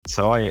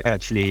So I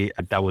actually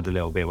dabbled a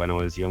little bit when I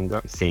was younger,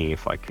 seeing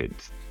if I could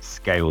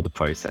scale the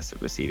process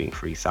of receiving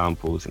free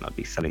samples, and I'd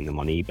be selling them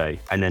on eBay,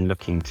 and then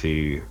looking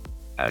to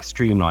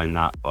streamline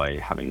that by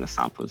having the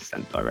samples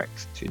sent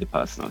direct to the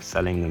person I was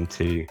selling them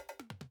to,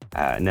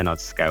 and then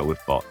I'd scale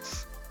with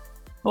bots.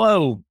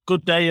 Hello,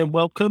 good day and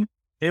welcome.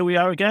 Here we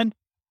are again,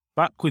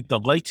 back with the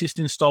latest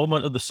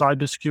installment of the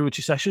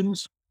Cybersecurity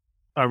Sessions,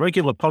 a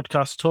regular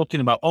podcast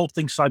talking about all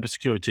things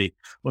cybersecurity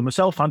with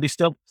myself, Andy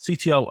Still,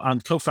 CTO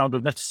and co-founder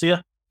of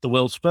Netacea, the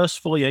world's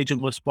first fully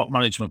agentless bot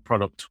management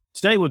product.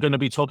 Today, we're going to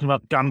be talking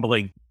about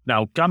gambling.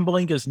 Now,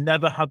 gambling has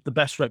never had the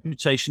best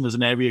reputation as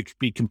an area to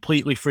be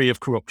completely free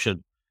of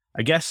corruption.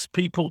 I guess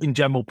people in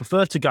general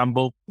prefer to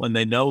gamble when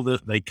they know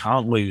that they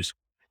can't lose.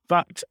 In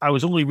fact, I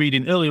was only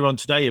reading earlier on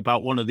today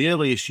about one of the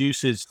earliest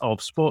uses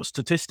of sports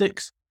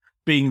statistics,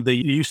 being the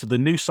use of the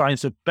new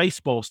science of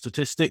baseball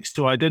statistics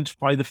to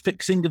identify the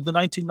fixing of the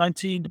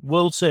 1919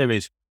 World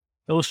Series,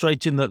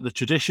 illustrating that the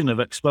tradition of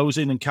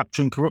exposing and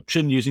capturing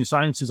corruption using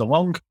science is a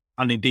long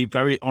and indeed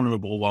very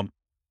honourable one.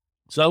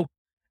 So,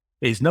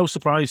 it's no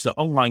surprise that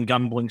online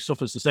gambling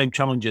suffers the same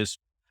challenges,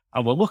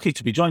 and we're lucky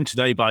to be joined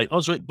today by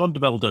Osric van der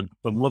Velden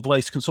from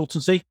Lovelace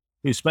Consultancy,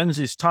 who spends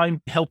his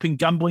time helping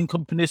gambling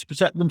companies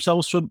protect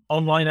themselves from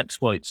online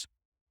exploits.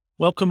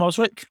 Welcome,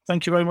 Osric.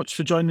 Thank you very much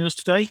for joining us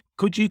today.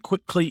 Could you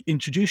quickly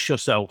introduce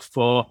yourself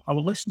for our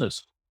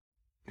listeners?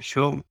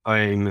 Sure.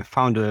 I'm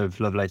founder of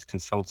Lovelace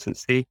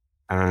Consultancy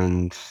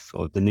and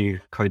sort of the new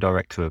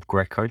co-director of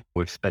Greco.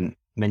 We've spent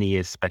many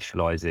years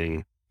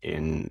specializing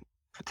in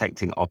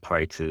protecting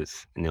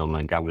operators in the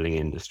online gambling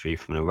industry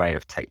from an array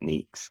of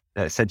techniques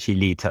that essentially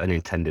lead to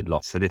unintended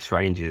loss. So this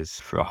ranges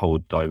for a whole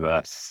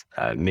diverse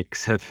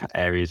mix of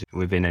areas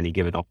within any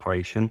given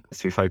operation.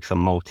 So we focus on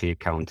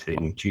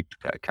multi-accounting,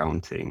 duplicate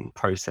accounting,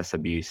 process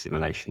abuse in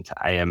relation to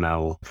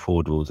AML,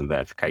 fraud rules and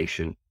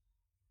verification,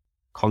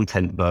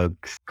 content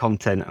bugs,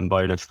 content and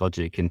bonus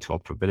logic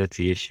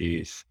interoperability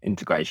issues,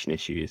 integration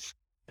issues,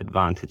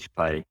 advantage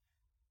play,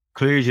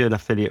 collusion,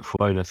 affiliate for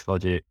bonus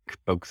logic,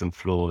 bugs and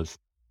flaws.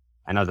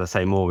 And as I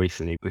say, more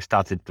recently, we've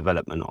started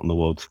development on the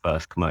world's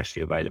first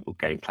commercially available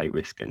gameplay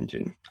risk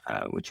engine,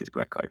 which is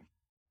Greco.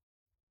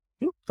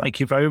 Thank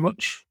you very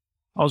much,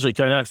 Osric.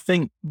 And I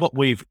think what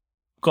we've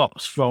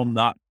got from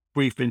that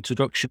brief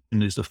introduction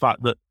is the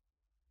fact that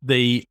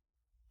the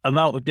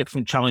amount of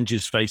different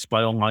challenges faced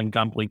by online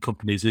gambling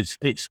companies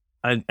it's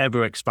an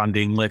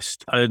ever-expanding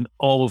list, and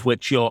all of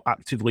which you're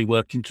actively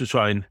working to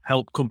try and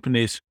help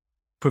companies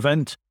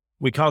prevent.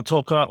 We can't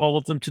talk about all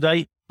of them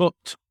today,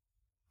 but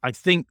I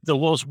think there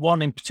was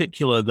one in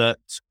particular that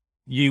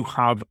you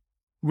have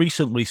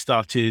recently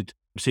started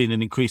seeing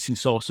an increasing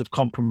source of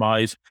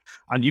compromise,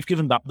 and you've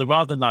given that the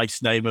rather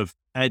nice name of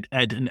Ed,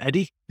 and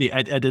Eddie, the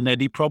Ed, and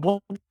Eddie problem.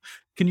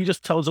 Can you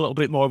just tell us a little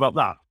bit more about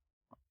that?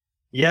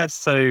 Yes,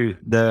 so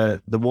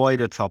the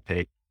wider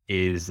topic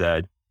is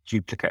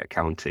duplicate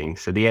accounting.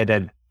 So the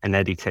Ed, and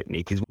Eddie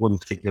technique is one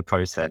particular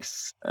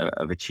process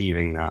of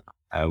achieving that.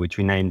 Which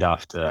we named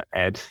after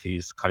Ed,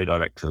 who's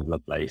co-director of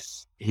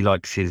Lovelace. He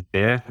likes his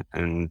beer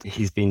and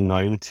he's been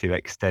known to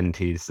extend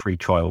his free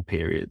trial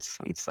periods.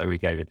 And so we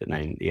gave it the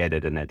name, the Ed,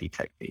 and Eddie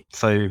technique.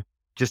 So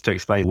just to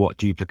explain what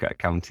duplicate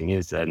accounting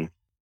is then.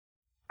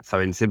 So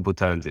in simple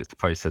terms, it's the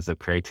process of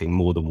creating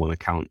more than one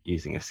account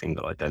using a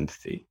single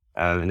identity.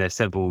 And there's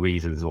several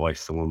reasons why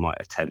someone might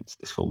attempt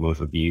this form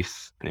of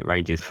abuse, and it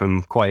ranges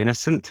from quite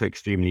innocent to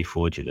extremely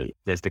fraudulent.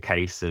 There's the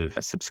case of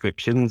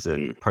subscriptions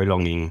and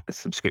prolonging the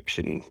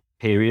subscription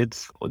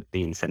periods or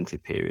the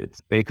incentive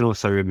periods. But you can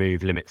also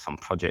remove limits on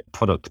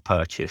product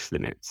purchase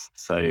limits.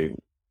 So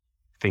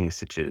things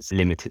such as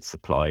limited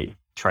supply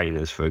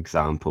trainers, for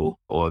example,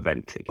 or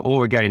eventing,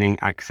 or gaining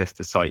access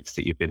to sites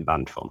that you've been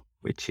banned from,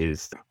 which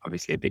is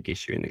obviously a big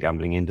issue in the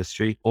gambling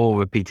industry, or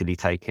repeatedly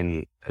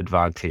taking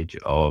advantage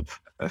of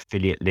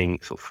affiliate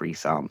links or free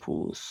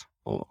samples,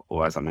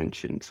 or as I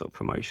mentioned, sort of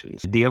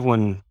promotions. The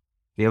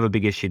other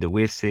big issue that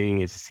we're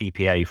seeing is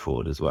CPA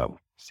fraud as well.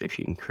 So if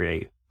you can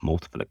create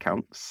multiple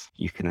accounts,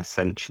 you can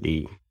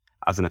essentially,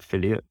 as an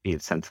affiliate, be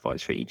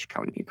incentivized for each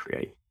account you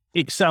create.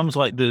 It sounds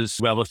like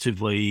there's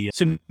relatively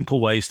simple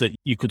ways that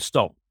you could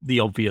stop the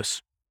obvious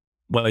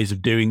ways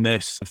of doing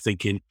this. I'm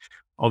thinking,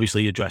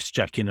 obviously, address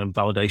checking and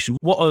validation.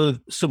 What are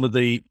some of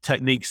the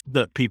techniques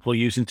that people are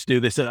using to do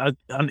this?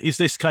 And is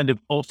this kind of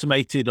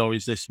automated, or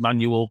is this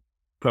manual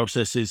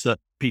processes that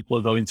people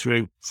are going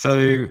through?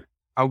 So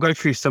I'll go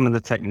through some of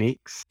the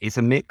techniques. It's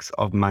a mix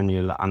of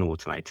manual and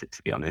automated,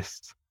 to be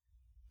honest.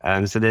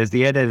 So there's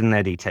the Ed, and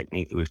Eddie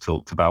technique that we've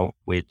talked about,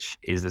 which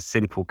is a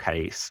simple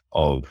case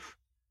of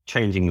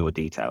changing your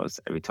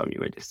details every time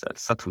you register,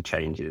 subtle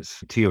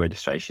changes to your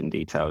registration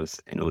details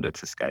in order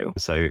to scale.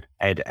 So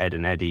Ed,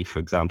 and Eddie, for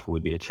example,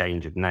 would be a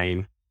change of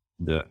name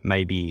that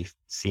may be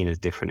seen as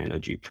different in a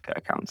duplicate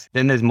account.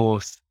 Then there's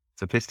more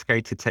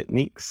sophisticated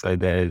techniques. So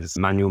there's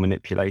manual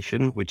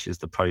manipulation, which is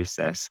the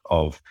process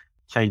of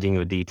changing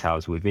your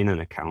details within an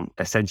account.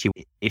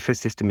 Essentially, if a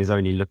system is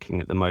only looking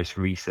at the most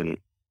recent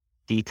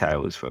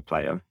details for a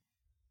player,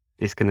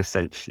 this can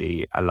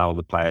essentially allow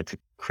the player to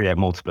create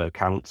multiple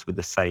accounts with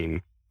the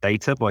same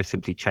data by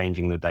simply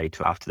changing the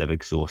data after they've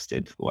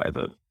exhausted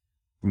whatever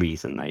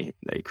reason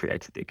they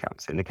created the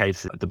account. So in the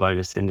case of the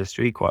bonus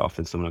industry, quite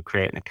often someone will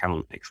create an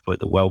account, exploit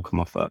the welcome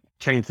offer,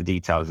 change the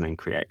details, and then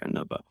create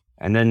another.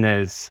 And then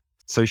there's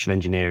social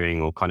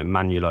engineering, or kind of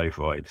manual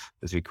override,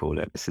 as we call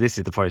it. So this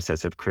is the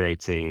process of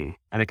creating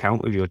an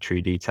account with your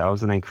true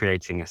details and then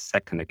creating a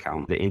second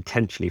account that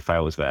intentionally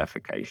fails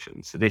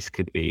verification. So this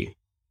could be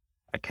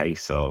a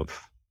case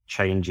of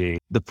changing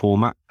the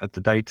format of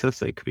the data.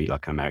 So it could be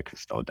like an American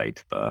style date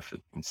of birth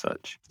and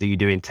such that you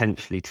do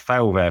intentionally to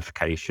fail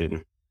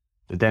verification,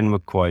 that then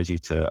requires you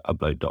to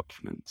upload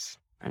documents.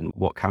 And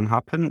what can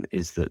happen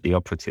is that the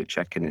operative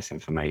checking this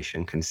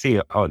information can see,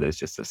 oh, there's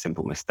just a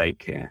simple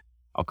mistake here.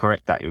 I'll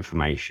correct that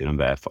information and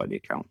verify the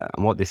account.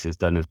 And what this has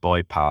done is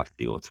bypass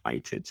the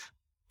automated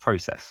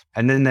process.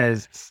 And then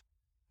there's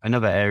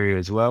another area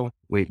as well,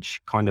 which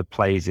kind of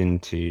plays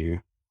into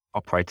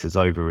operators'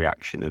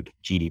 overreaction of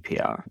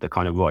GDPR, the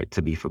kind of right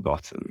to be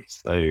forgotten.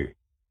 So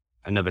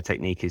another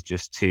technique is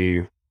just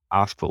to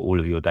ask for all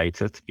of your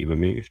data to be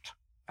removed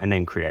and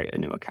then create a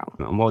new account.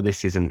 And while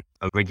this isn't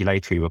a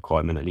regulatory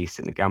requirement, at least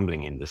in the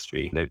gambling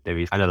industry, there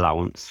is an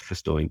allowance for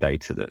storing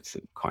data that's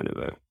kind of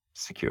a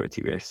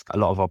security risk. A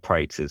lot of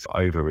operators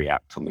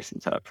overreact or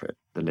misinterpret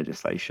the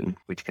legislation,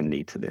 which can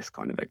lead to this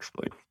kind of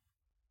exploit.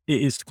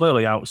 It is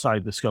clearly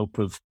outside the scope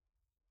of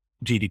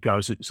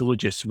GDPR. It's a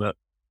legitimate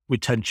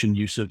retention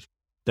use of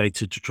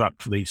data to track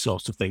for these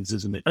sorts of things,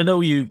 isn't it? I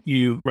know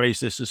you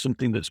raised this as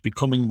something that's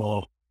becoming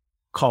more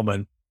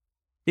common.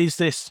 Is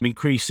this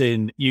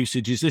increasing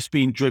usage? Is this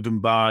being driven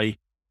by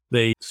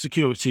the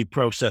security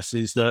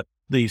processes that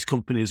these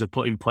companies have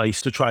put in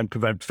place to try and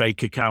prevent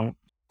fake account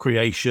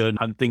creation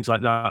and things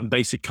like that, and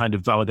basic kind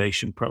of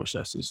validation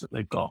processes that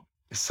they've got?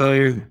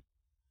 So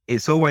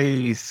it's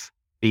always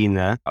been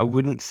there. I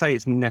wouldn't say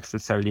it's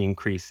necessarily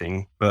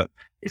increasing, but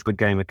it's a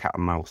game of cat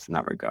and mouse in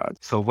that regard.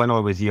 So when I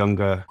was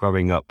younger,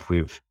 growing up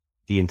with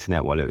the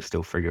internet while it was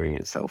still figuring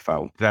itself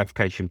out,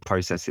 verification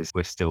processes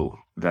were still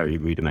very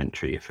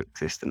rudimentary, if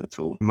existent at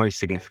all. Most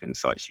significant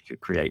sites you could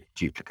create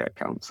duplicate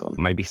accounts on.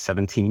 Maybe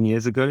 17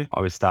 years ago,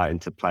 I was starting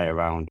to play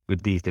around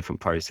with these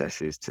different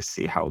processes to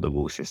see how the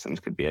rule systems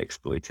could be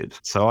exploited.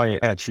 So I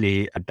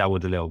actually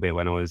dabbled a little bit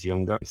when I was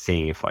younger,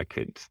 seeing if I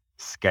could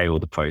scale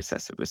the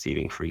process of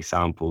receiving free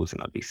samples,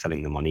 and I'd be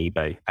selling them on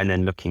eBay, and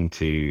then looking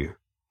to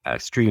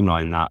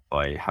streamline that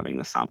by having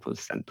the samples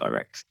sent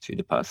direct to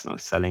the person I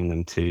was selling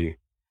them to.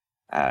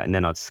 And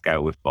then I'd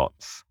scale with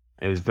bots.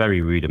 It was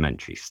very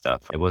rudimentary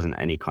stuff. It wasn't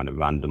any kind of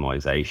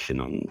randomization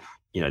on,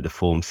 the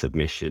form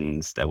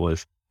submissions. There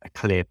was a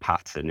clear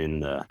pattern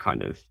in the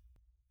kind of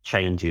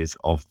changes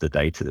of the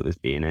data that was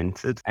being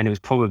entered. And it was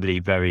probably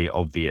very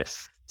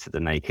obvious to the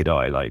naked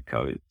eye, like I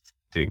was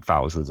doing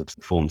thousands of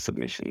form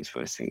submissions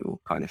for a single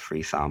kind of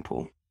free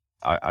sample.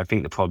 I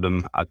think the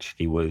problem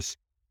actually was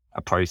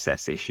a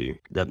process issue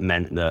that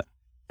meant that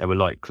they were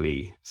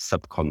likely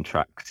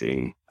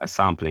subcontracting a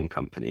sampling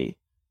company.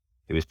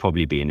 It was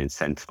probably being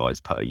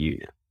incentivized per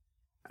unit.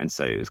 And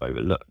so it was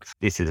overlooked.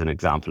 This is an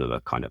example of a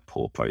kind of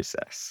poor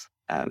process.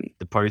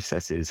 The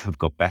processes have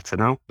got better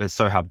now, but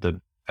so have the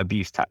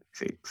abuse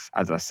tactics.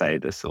 As I say,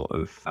 the sort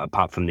of,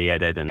 apart from the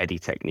EDED and EDI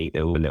technique,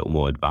 they're all a little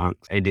more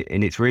advanced. And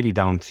it's really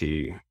down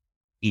to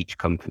each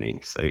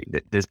company. So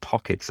there's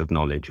pockets of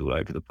knowledge all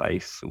over the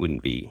place. It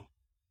wouldn't be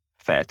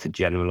fair to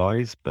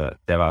generalize, but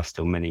there are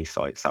still many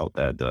sites out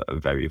there that are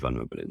very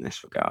vulnerable in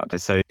this regard.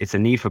 So it's a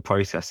need for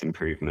process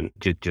improvement,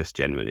 just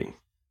generally.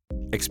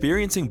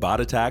 Experiencing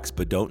bot attacks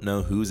but don't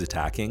know who's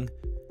attacking?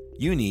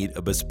 You need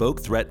a bespoke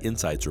threat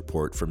insights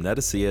report from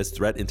Neticia's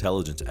threat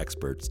intelligence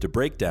experts to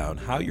break down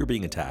how you're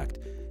being attacked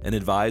and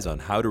advise on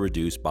how to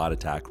reduce bot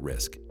attack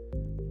risk.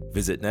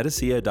 Visit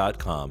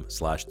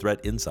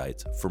neticia.com/threat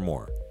insights for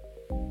more.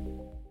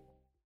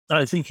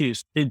 I think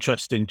it's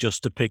interesting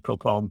just to pick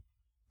up on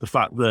the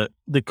fact that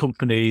the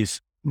companies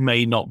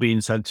may not be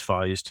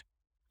incentivized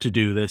to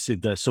do this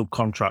if they're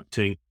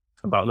subcontracting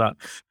about that.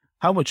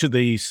 How much of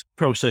these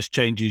process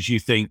changes you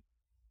think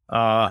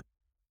are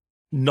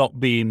not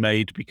being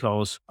made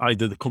because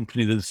either the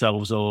company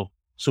themselves or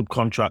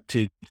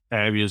subcontracted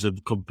areas of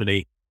the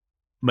company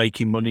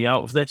making money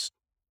out of this?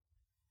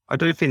 I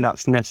don't think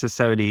that's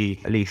necessarily,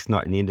 at least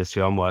not in the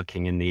industry I'm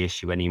working in, the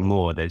issue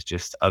anymore. There's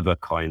just other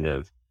kind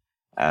of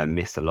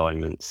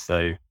misalignments.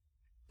 So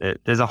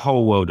there's a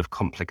whole world of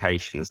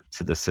complications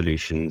to the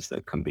solutions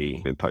that can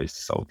be imposed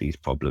to solve these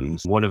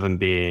problems. One of them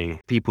being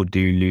people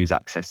do lose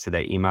access to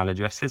their email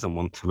addresses and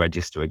want to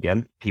register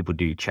again. People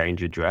do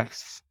change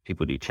address.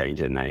 People do change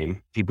their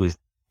name. People's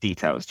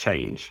details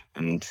change.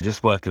 And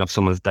just working off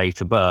someone's date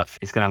of birth,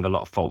 it's going to have a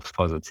lot of false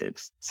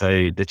positives.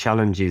 So the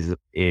challenge is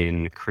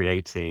in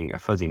creating a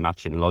fuzzy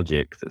matching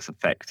logic that's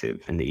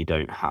effective and that you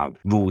don't have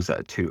rules that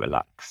are too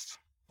relaxed.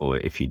 Or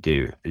if you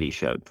do, at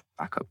least you have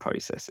backup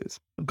processes.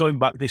 Going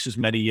back, this was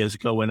many years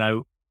ago when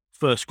I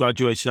first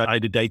graduated, I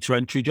had a data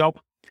entry job.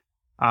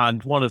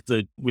 And one of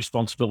the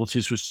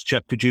responsibilities was to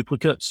check for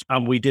duplicates.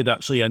 And we did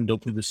actually end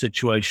up with a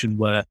situation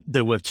where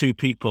there were two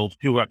people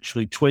who were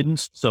actually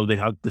twins. So they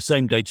had the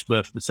same date of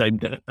birth, the same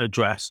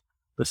address,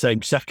 the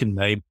same second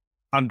name,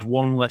 and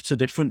one letter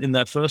different in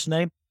their first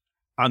name.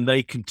 And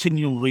they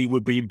continually were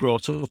being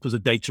brought up as a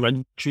data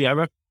entry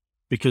error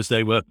because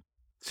they were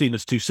seen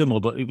as too similar,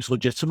 but it was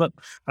legitimate.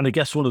 And I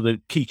guess one of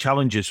the key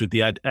challenges with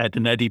the Ed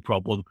and Eddie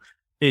problem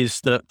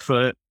is that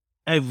for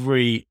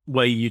every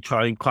way you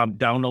try and clamp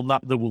down on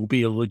that, there will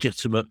be a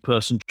legitimate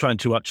person trying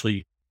to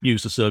actually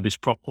use the service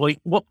properly.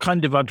 What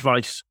kind of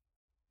advice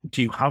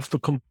do you have for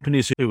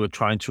companies who are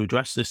trying to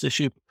address this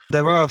issue?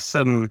 There are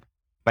some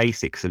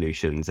basic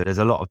solutions. There's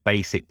a lot of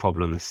basic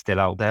problems still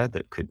out there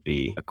that could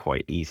be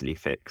quite easily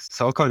fixed.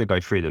 So I'll kind of go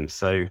through them.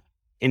 So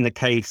in the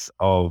case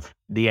of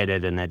the Ed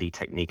and Eddie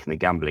technique in the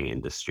gambling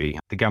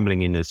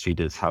industry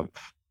does have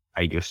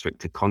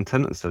age-restricted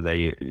content, and so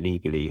they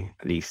legally,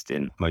 at least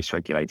in most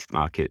regulated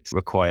markets,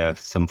 require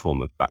some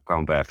form of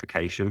background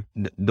verification.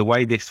 The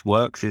way this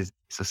works is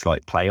it's a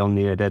slight play on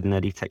the Ed and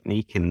Eddie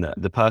technique in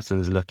that the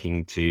person's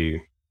looking to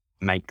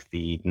make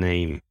the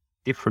name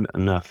different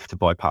enough to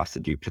bypass the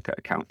duplicate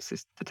account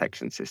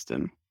detection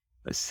system,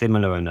 but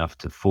similar enough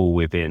to fall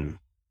within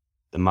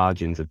the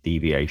margins of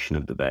deviation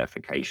of the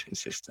verification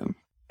system.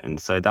 And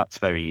so that's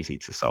very easy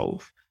to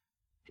solve.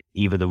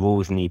 Either the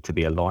rules need to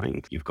be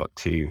aligned, you've got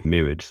two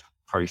mirrored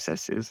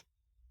processes,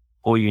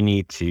 or you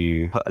need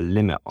to put a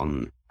limit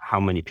on how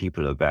many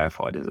people are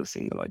verified as a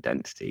single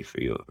identity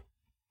for your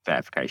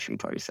verification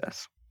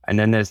process. And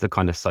then there's the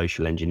kind of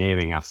social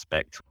engineering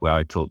aspect where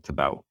I talked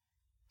about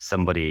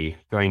somebody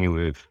going in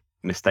with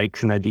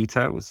mistakes in their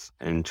details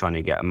and trying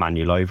to get a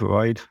manual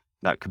override.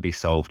 That could be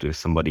solved with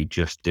somebody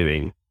just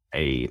doing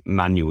a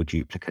manual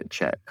duplicate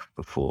check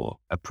before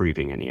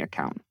approving any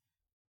account.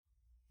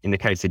 In the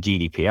case of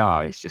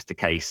GDPR, it's just a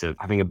case of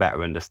having a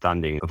better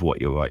understanding of what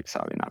your rights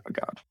are in that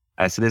regard.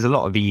 So there's a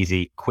lot of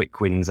easy,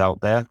 quick wins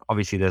out there.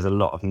 Obviously, there's a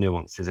lot of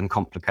nuances and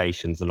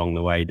complications along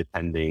the way,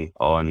 depending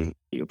on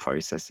your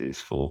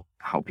processes for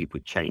how people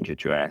change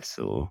address,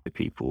 or the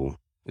people,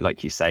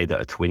 like you say,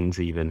 that are twins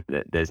even.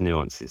 There's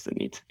nuances that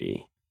need to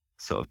be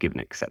sort of given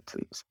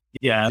acceptance.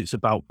 Yeah, it's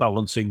about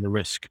balancing the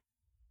risk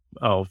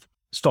of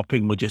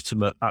stopping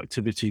legitimate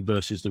activity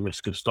versus the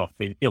risk of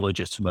stopping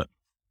illegitimate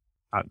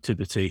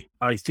activity.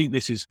 I think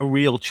this is a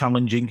real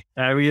challenging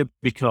area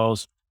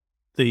because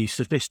the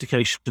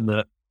sophistication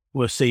that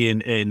we're seeing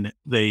in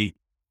the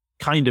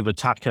kind of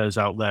attackers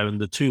out there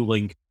and the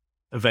tooling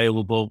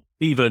available,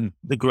 even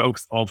the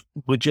growth of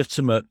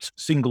legitimate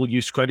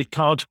single-use credit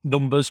card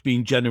numbers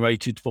being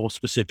generated for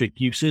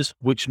specific uses,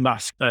 which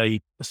mask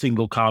a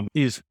single card,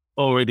 is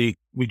already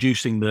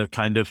reducing the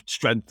kind of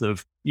strength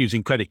of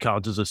using credit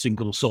cards as a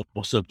single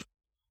source of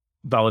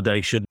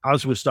validation.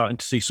 As we're starting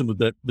to see some of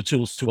the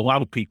tools to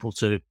allow people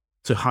to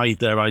hide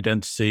their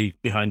identity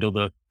behind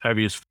other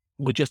areas,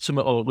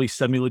 legitimate or at least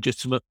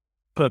semi-legitimate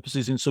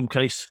purposes in some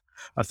case,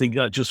 I think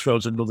that just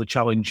throws another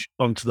challenge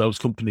onto those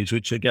companies,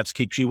 which I guess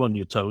keeps you on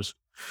your toes.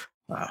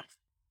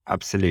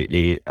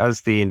 Absolutely.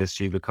 As the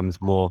industry becomes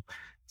more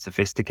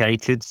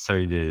sophisticated,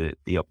 so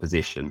the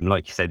opposition,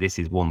 like you say, this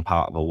is one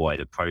part of a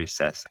wider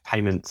process.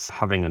 Payments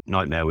having a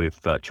nightmare with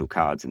virtual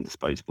cards and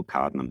disposable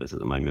card numbers at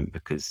the moment,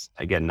 because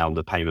again, now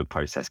the payment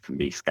process can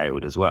be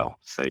scaled as well.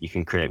 So you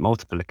can create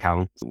multiple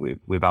accounts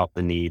without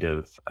the need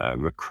of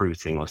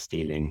recruiting or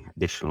stealing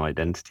additional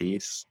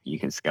identities. You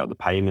can scale the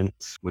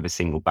payments with a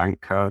single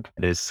bank card.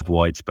 There's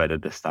widespread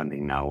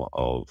understanding now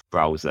of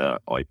browser,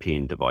 IP,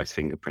 and device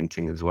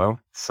fingerprinting as well.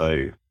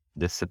 So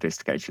the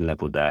sophistication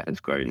level there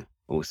has grown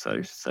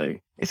also. So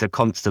it's a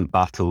constant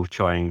battle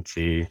trying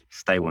to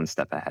stay one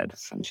step ahead,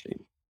 essentially.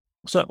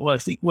 So I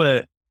think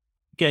we're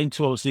getting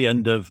towards the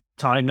end of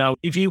time now.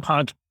 If you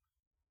had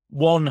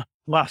one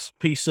last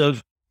piece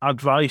of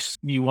advice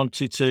you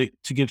wanted to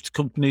give to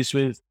companies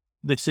with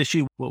this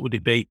issue, what would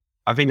it be?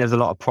 I think there's a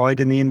lot of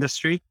pride in the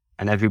industry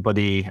and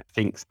everybody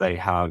thinks they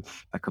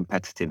have a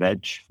competitive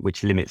edge,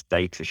 which limits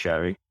data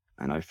sharing.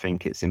 And I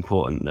think it's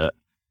important that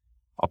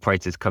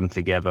operators come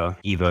together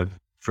either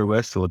through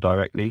us or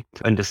directly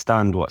to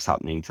understand what's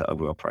happening to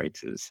other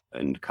operators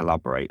and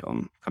collaborate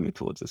on coming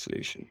towards a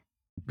solution.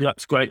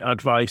 That's great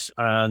advice.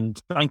 And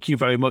thank you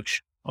very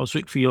much,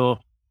 Osric, for your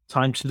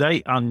time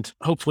today. And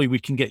hopefully we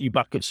can get you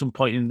back at some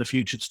point in the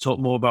future to talk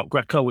more about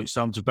Greco, which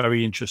sounds a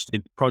very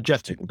interesting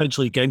project,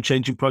 potentially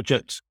game-changing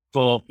project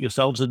for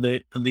yourselves and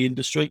the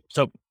industry.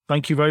 So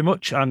thank you very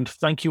much. And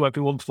thank you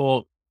everyone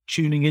for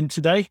tuning in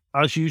today.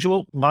 As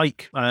usual,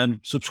 like and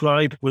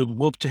subscribe. We'd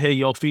love to hear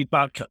your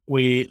feedback.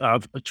 We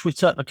have a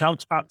Twitter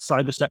account at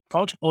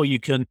CyberSecPod, or you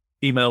can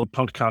email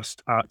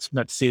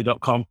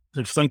podcast@netseer.com.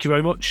 So thank you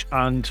very much,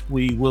 and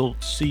we will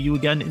see you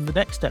again in the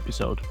next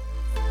episode.